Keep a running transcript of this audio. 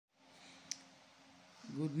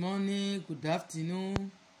Good morning, good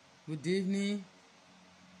afternoon, good evening.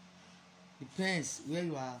 Depends where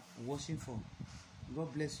you are watching from.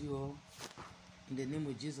 God bless you all. In the name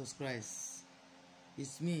of Jesus Christ.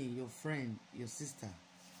 It's me, your friend, your sister.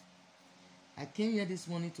 I came here this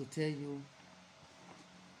morning to tell you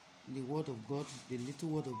the word of God, the little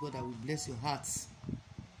word of God that will bless your hearts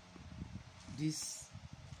this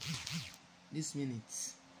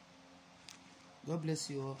minute. God bless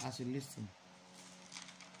you all as you listen.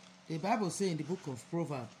 The Bible says in the book of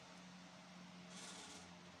Proverbs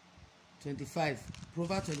 25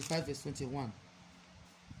 verse 21,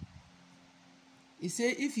 it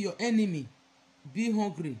says, if your enemy be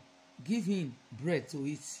hungry, give him bread to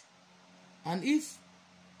eat, and if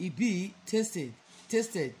he be tasted,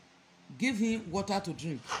 give him water to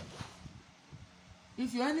drink.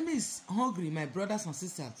 If your enemy is hungry, my brothers and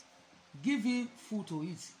sisters, give him food to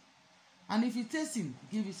eat, and if he tastes him,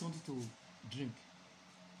 give him something to drink.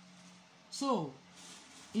 So,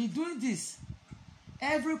 in doing this,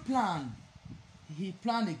 every plan he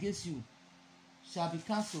planned against you shall be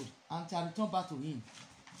cancelled and shall return back to him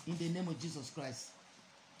in the name of Jesus Christ.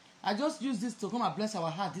 I just use this to come and bless our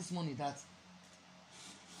heart this morning, that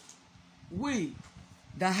we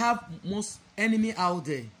that have most enemy out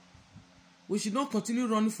there, we should not continue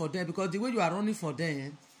running for them, because the way you are running for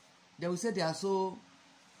them, they will say they are so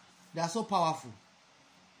powerful.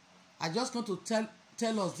 I just want to tell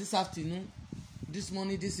us this afternoon, this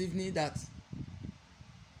morning, this evening, that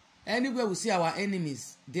anywhere we see our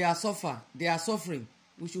enemies, they are suffering,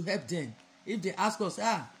 we should help them. If they ask us,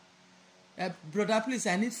 brother, please,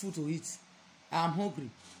 I need food to eat, I'm hungry,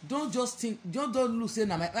 don't just think, don't look, say,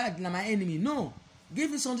 na my enemy. No,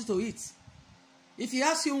 give him something to eat. If he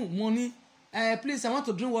asks you money, please, I want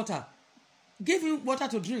to drink water, give him water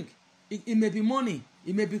to drink. It may be money,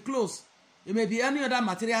 it may be clothes, it may be any other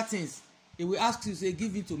material things. He will ask you, say,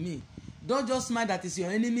 give it to me. Don't just mind that it's your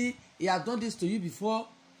enemy. He has done this to you before.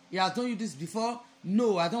 He has done you this before.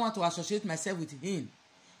 No, I don't want to associate myself with him.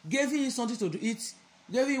 Give him something to eat.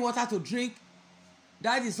 Give him water to drink.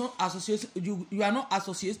 That is not association. You are not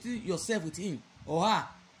associating yourself with him or her.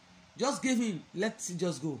 Just give him. Let's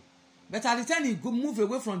just go. But at the time he move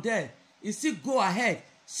away from there, he still go ahead,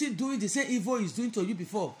 still doing the same evil he's doing to you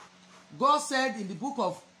before. God said in the book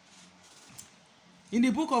of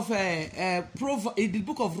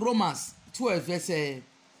Romans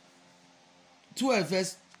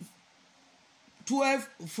 12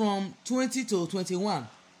 from 20 to 21,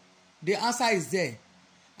 the answer is there.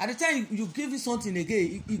 At the time you give him something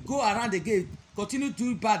again, he go around again, continue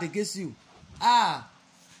doing bad against you.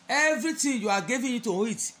 Everything you are giving it to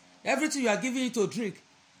eat, everything you are giving it to drink,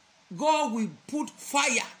 God will put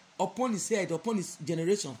fire upon his head, upon his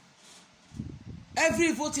generation. Every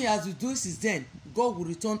evil thing as you do since then, God will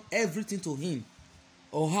return everything to him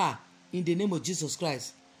or her in the name of Jesus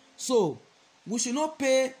Christ. So we should not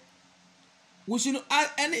pay. We should not.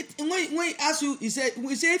 And when he asks you, we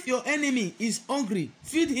say if your enemy is hungry,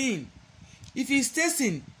 feed him. If he's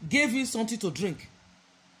thirsty, give him something to drink.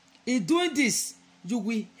 In doing this, you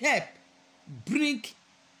will help bring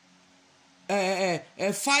a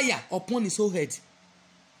fire upon his whole head.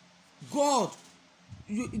 God,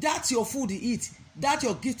 that's your food he eat. That's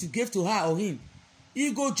your gift you gave to her or him.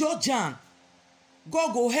 He go judge am.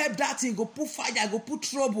 God go help that thing, go put fire, go put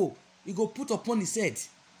trouble, he go put upon his head.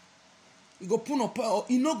 He go put up,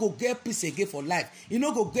 he no go get peace again for life. He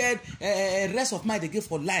no go get rest of mind again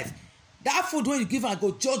for life. That food when you give am,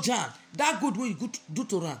 go judge am. That good when you do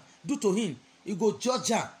to him, he go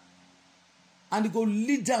judge am, and he go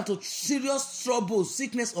lead down to serious trouble,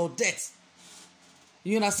 sickness or death.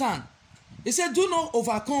 You understand? He said, do not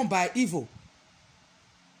overcome by evil,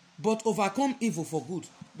 but overcome evil for good.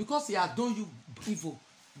 Because he has done you evil,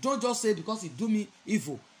 don't just say because he do me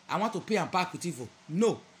evil, I want to pay him back with evil.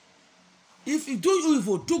 No. If he do you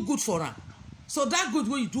evil, do good for him. So that good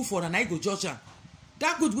way you do for him, I go judge him.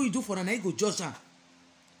 That good way you do for him, I go judge him.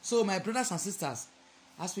 So my brothers and sisters,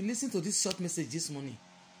 as we listen to this short message this morning,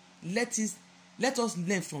 let us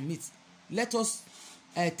learn from it. Let us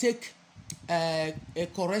take a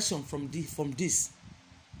correction from this.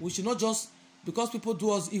 We should not just, because people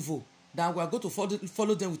do us evil, that we are going to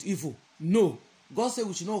follow them with evil. No. God said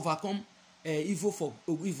we should not overcome evil for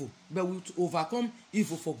evil, but we overcome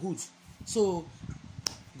evil for good. So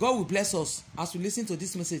God will bless us as we listen to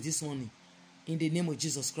this message this morning in the name of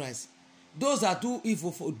Jesus Christ. Those that do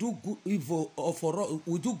evil we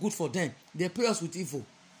do good for them, they pay us with evil.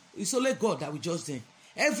 It's only God that will judge them.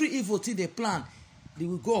 Every evil thing they plan, they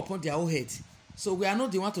will go upon their own head. So we are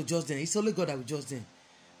not the one to judge them. It's only God that will judge them.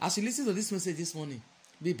 As you listen to this message this morning,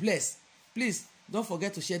 be blessed. Please Don't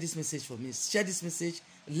forget to share this message for me. Share this message,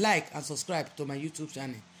 like and subscribe to my YouTube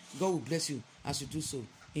channel. God will bless you as you do so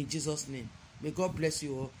in Jesus' name. May God bless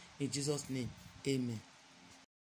you all in Jesus' name. Amen.